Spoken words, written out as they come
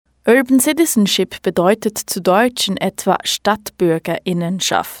Urban Citizenship bedeutet zu Deutsch in etwa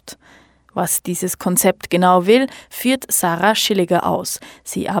Stadtbürgerinnenschaft. Was dieses Konzept genau will, führt Sarah Schilliger aus.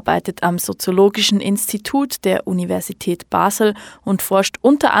 Sie arbeitet am Soziologischen Institut der Universität Basel und forscht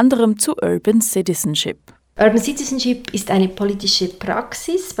unter anderem zu Urban Citizenship. Urban Citizenship ist eine politische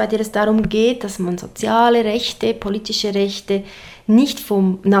Praxis, bei der es darum geht, dass man soziale Rechte, politische Rechte nicht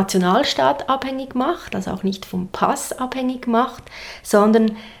vom Nationalstaat abhängig macht, also auch nicht vom Pass abhängig macht,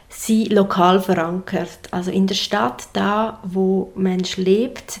 sondern sie lokal verankert. Also in der Stadt, da wo Mensch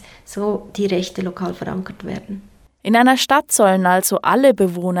lebt, so die Rechte lokal verankert werden. In einer Stadt sollen also alle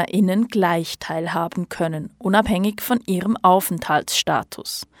BewohnerInnen gleich teilhaben können, unabhängig von ihrem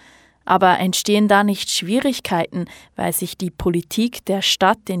Aufenthaltsstatus. Aber entstehen da nicht Schwierigkeiten, weil sich die Politik der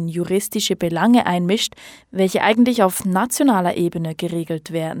Stadt in juristische Belange einmischt, welche eigentlich auf nationaler Ebene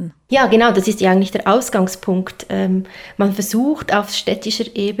geregelt werden? Ja, genau, das ist ja eigentlich der Ausgangspunkt. Man versucht auf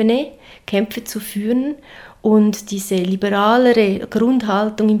städtischer Ebene Kämpfe zu führen und diese liberalere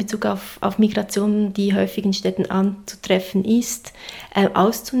Grundhaltung in Bezug auf Migration, die häufig in Städten anzutreffen ist,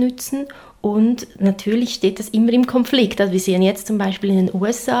 auszunützen. Und natürlich steht das immer im Konflikt. Also wir sehen jetzt zum Beispiel in den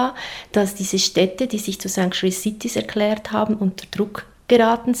USA, dass diese Städte, die sich zu Sanctuary Cities erklärt haben, unter Druck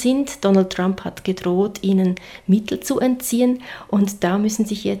geraten sind. Donald Trump hat gedroht, ihnen Mittel zu entziehen. Und da müssen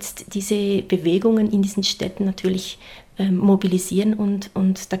sich jetzt diese Bewegungen in diesen Städten natürlich mobilisieren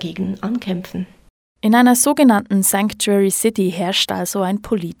und dagegen ankämpfen. In einer sogenannten Sanctuary City herrscht also ein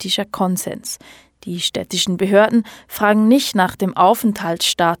politischer Konsens. Die städtischen Behörden fragen nicht nach dem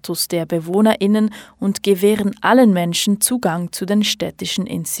Aufenthaltsstatus der BewohnerInnen und gewähren allen Menschen Zugang zu den städtischen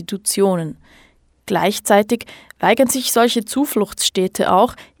Institutionen. Gleichzeitig weigern sich solche Zufluchtsstädte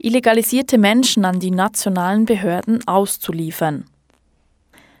auch, illegalisierte Menschen an die nationalen Behörden auszuliefern.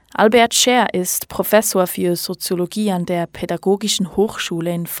 Albert Scher ist Professor für Soziologie an der Pädagogischen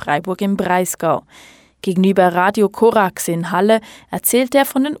Hochschule in Freiburg im Breisgau. Gegenüber Radio Korax in Halle erzählt er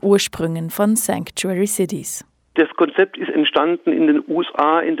von den Ursprüngen von Sanctuary Cities. Das Konzept ist entstanden in den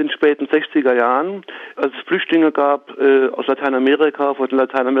USA in den späten 60er Jahren, als es Flüchtlinge gab aus Lateinamerika, vor den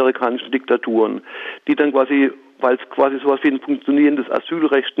lateinamerikanischen Diktaturen, die dann quasi, weil es quasi so etwas wie ein funktionierendes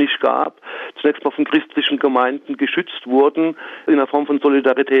Asylrecht nicht gab, zunächst mal von christlichen Gemeinden geschützt wurden, in einer Form von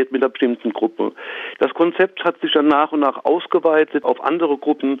Solidarität mit einer bestimmten Gruppe. Das Konzept hat sich dann nach und nach ausgeweitet auf andere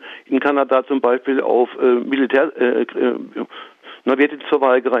Gruppen, in Kanada zum Beispiel auf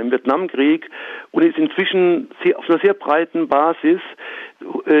Wehrdienstverweigerer im Vietnamkrieg und ist inzwischen auf einer sehr breiten Basis,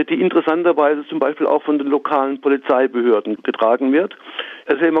 die interessanterweise zum Beispiel auch von den lokalen Polizeibehörden getragen wird.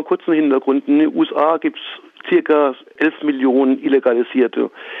 Also immer kurz einen Hintergrund. In den USA gibt es ca. 11 Millionen Illegalisierte,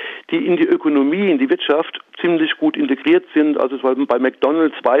 die in die Ökonomie, in die Wirtschaft ziemlich gut integriert sind. Also bei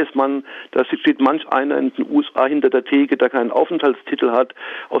McDonald's weiß man, da steht manch einer in den USA hinter der Theke, der keinen Aufenthaltstitel hat.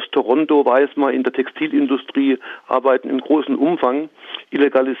 Aus Toronto weiß man, in der Textilindustrie arbeiten im großen Umfang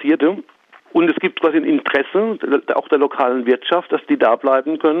Illegalisierte. Und es gibt quasi ein Interesse, auch der lokalen Wirtschaft, dass die da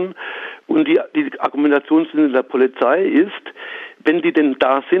bleiben können. Und die Argumentationslinie der Polizei ist, wenn die denn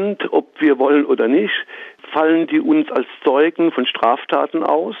da sind, ob wir wollen oder nicht, fallen die uns als Zeugen von Straftaten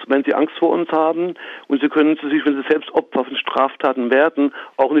aus, wenn sie Angst vor uns haben. Und sie können sich, wenn sie selbst Opfer von Straftaten werden,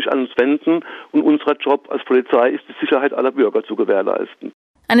 auch nicht an uns wenden. Und unser Job als Polizei ist, die Sicherheit aller Bürger zu gewährleisten.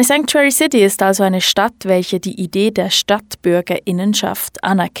 Eine Sanctuary City ist also eine Stadt, welche die Idee der Stadtbürgerinnenschaft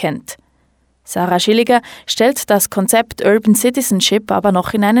anerkennt. Sarah Schilliger stellt das Konzept Urban Citizenship aber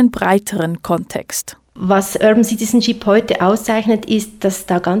noch in einen breiteren Kontext. Was Urban Citizenship heute auszeichnet, ist, dass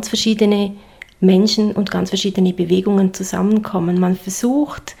da ganz verschiedene Menschen und ganz verschiedene Bewegungen zusammenkommen. Man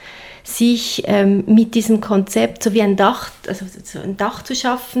versucht, sich mit diesem Konzept so wie ein Dach zu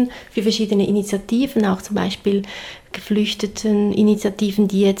schaffen für verschiedene Initiativen, auch zum Beispiel Geflüchteteninitiativen,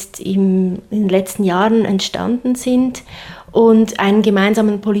 die jetzt in den letzten Jahren entstanden sind, und einen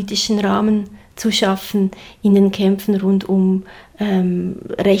gemeinsamen politischen Rahmen zu schaffen in den Kämpfen rund um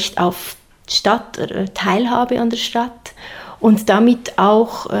Recht auf Stadt, Teilhabe an der Stadt. Und damit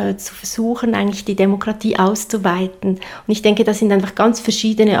auch zu versuchen, eigentlich die Demokratie auszuweiten. Und ich denke, da sind einfach ganz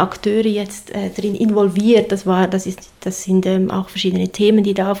verschiedene Akteure jetzt drin involviert. Das sind auch verschiedene Themen,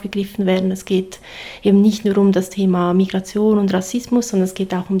 die da aufgegriffen werden. Es geht eben nicht nur um das Thema Migration und Rassismus, sondern es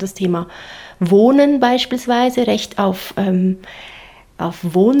geht auch um das Thema Wohnen beispielsweise, Recht auf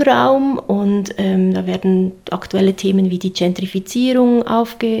Wohnraum. Und da werden aktuelle Themen wie die Gentrifizierung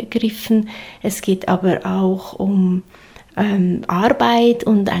aufgegriffen. Es geht aber auch um Arbeit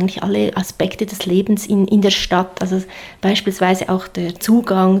und eigentlich alle Aspekte des Lebens in der Stadt. Also beispielsweise auch der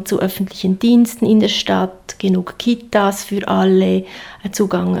Zugang zu öffentlichen Diensten in der Stadt, genug Kitas für alle,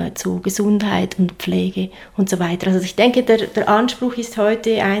 Zugang zu Gesundheit und Pflege und so weiter. Also ich denke, der Anspruch ist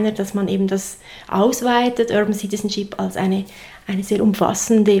heute einer, dass man eben das ausweitet, Urban Citizenship als eine sehr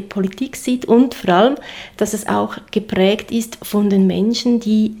umfassende Politik sieht und vor allem, dass es auch geprägt ist von den Menschen,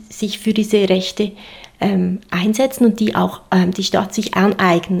 die sich für diese Rechte einsetzen und die auch die Stadt sich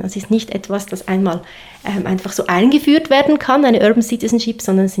aneignen. Es ist nicht etwas, das einmal einfach so eingeführt werden kann, eine Urban Citizenship,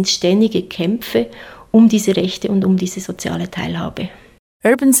 sondern es sind ständige Kämpfe um diese Rechte und um diese soziale Teilhabe.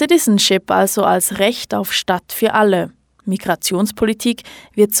 Urban Citizenship also als Recht auf Stadt für alle. Migrationspolitik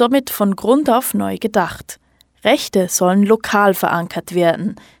wird somit von Grund auf neu gedacht. Rechte sollen lokal verankert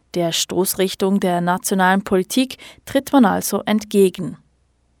werden. Der Stoßrichtung der nationalen Politik tritt man also entgegen.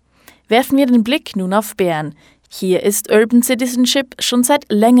 Werfen wir den Blick nun auf Bern. Hier ist Urban Citizenship schon seit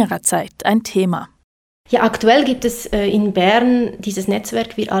längerer Zeit ein Thema. Ja, aktuell gibt es in Bern dieses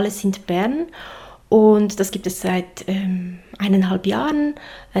Netzwerk Wir alle sind Bern. Und das gibt es seit 1,5 Jahren.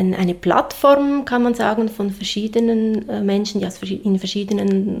 Eine Plattform, kann man sagen, von verschiedenen Menschen, die in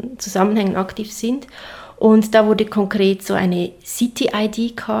verschiedenen Zusammenhängen aktiv sind. Und da wurde konkret so eine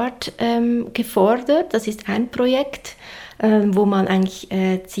City-ID-Card gefordert. Das ist ein Projekt, wo man eigentlich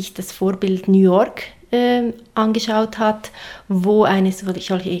sich das Vorbild New York angeschaut hat, wo eine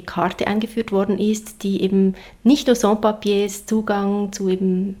solche Karte eingeführt worden ist, die eben nicht nur Sans-Papiers Zugang zu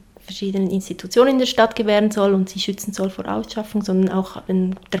eben verschiedenen Institutionen in der Stadt gewähren soll und sie schützen soll vor Ausschaffung, sondern auch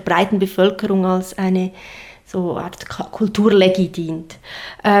der breiten Bevölkerung als eine so Art Kulturlegi dient.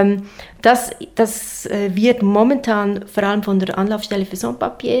 Das wird momentan vor allem von der Anlaufstelle für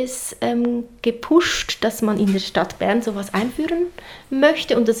Sans-Papiers gepusht, dass man in der Stadt Bern sowas einführen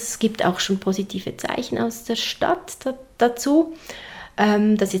möchte und es gibt auch schon positive Zeichen aus der Stadt dazu.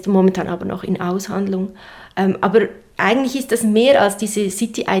 Das ist momentan aber noch in Aushandlung. Aber eigentlich ist das mehr als diese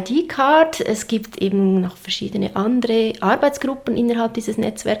City-ID-Card. Es gibt eben noch verschiedene andere Arbeitsgruppen innerhalb dieses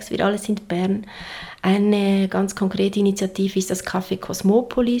Netzwerks. Wir alle sind Bern. Eine ganz konkrete Initiative ist das Café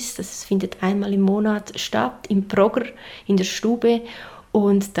Cosmopolis. Das findet einmal im Monat statt, im Progr, in der Stube.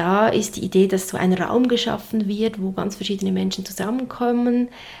 Und da ist die Idee, dass so ein Raum geschaffen wird, wo ganz verschiedene Menschen zusammenkommen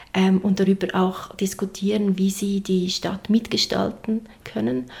und darüber auch diskutieren, wie sie die Stadt mitgestalten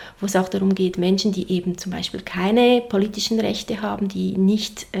können, wo es auch darum geht, Menschen, die eben zum Beispiel keine politischen Rechte haben, die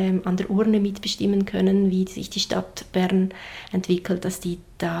nicht an der Urne mitbestimmen können, wie sich die Stadt Bern entwickelt, dass die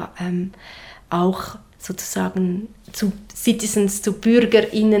da auch sozusagen zu Citizens, zu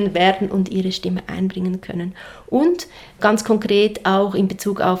BürgerInnen werden und ihre Stimme einbringen können. Und ganz konkret auch in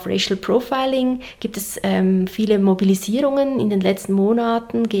Bezug auf Racial Profiling gibt es viele Mobilisierungen in den letzten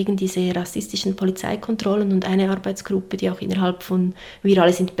Monaten gegen diese rassistischen Polizeikontrollen und eine Arbeitsgruppe, die auch innerhalb von Wir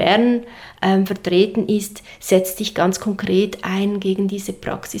alle sind Bern vertreten ist, setzt sich ganz konkret ein gegen diese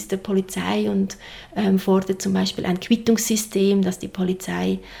Praxis der Polizei und fordert zum Beispiel ein Quittungssystem, dass die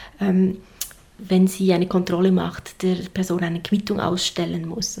Polizei wenn sie eine Kontrolle macht, der Person eine Quittung ausstellen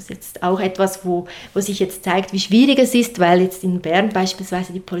muss. Das ist jetzt auch etwas, wo sich jetzt zeigt, wie schwierig es ist, weil jetzt in Bern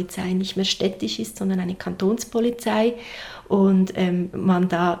beispielsweise die Polizei nicht mehr städtisch ist, sondern eine Kantonspolizei und man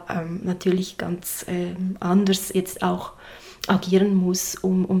da natürlich ganz anders jetzt auch agieren muss,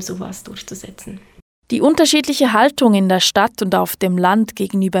 um sowas durchzusetzen. Die unterschiedliche Haltung in der Stadt und auf dem Land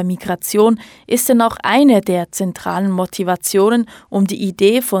gegenüber Migration ist denn auch eine der zentralen Motivationen, um die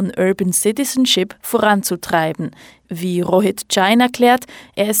Idee von Urban Citizenship voranzutreiben. Wie Rohit Jain erklärt,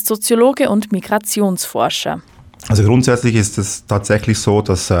 er ist Soziologe und Migrationsforscher. Also grundsätzlich ist es tatsächlich so,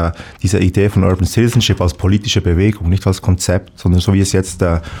 dass diese Idee von Urban Citizenship als politische Bewegung, nicht als Konzept, sondern so wie es jetzt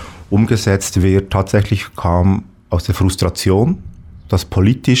umgesetzt wird, tatsächlich kam aus der Frustration, dass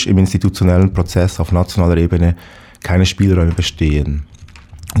politisch im institutionellen Prozess auf nationaler Ebene keine Spielräume bestehen.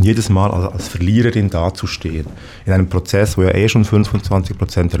 Und jedes Mal als Verliererin dazustehen, in einem Prozess, wo ja schon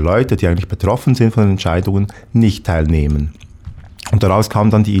 25% der Leute, die eigentlich betroffen sind von den Entscheidungen, nicht teilnehmen. Und daraus kam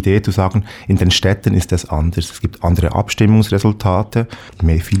dann die Idee zu sagen, in den Städten ist es anders. Es gibt andere Abstimmungsresultate,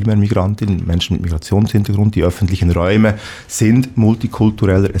 viel mehr Migrantinnen, Menschen mit Migrationshintergrund. Die öffentlichen Räume sind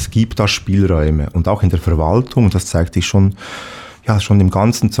multikultureller, es gibt da Spielräume. Und auch in der Verwaltung, das zeigt sich schon im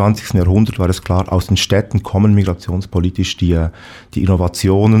ganzen 20. Jahrhundert war es klar, aus den Städten kommen migrationspolitisch die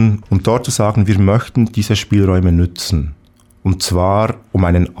Innovationen. Und dort zu sagen, wir möchten diese Spielräume nützen. Und zwar, um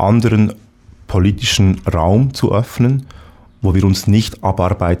einen anderen politischen Raum zu öffnen, wo wir uns nicht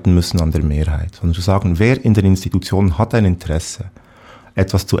abarbeiten müssen an der Mehrheit. Sondern zu sagen, wer in den Institutionen hat ein Interesse,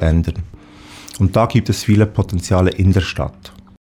 etwas zu ändern. Und da gibt es viele Potenziale in der Stadt.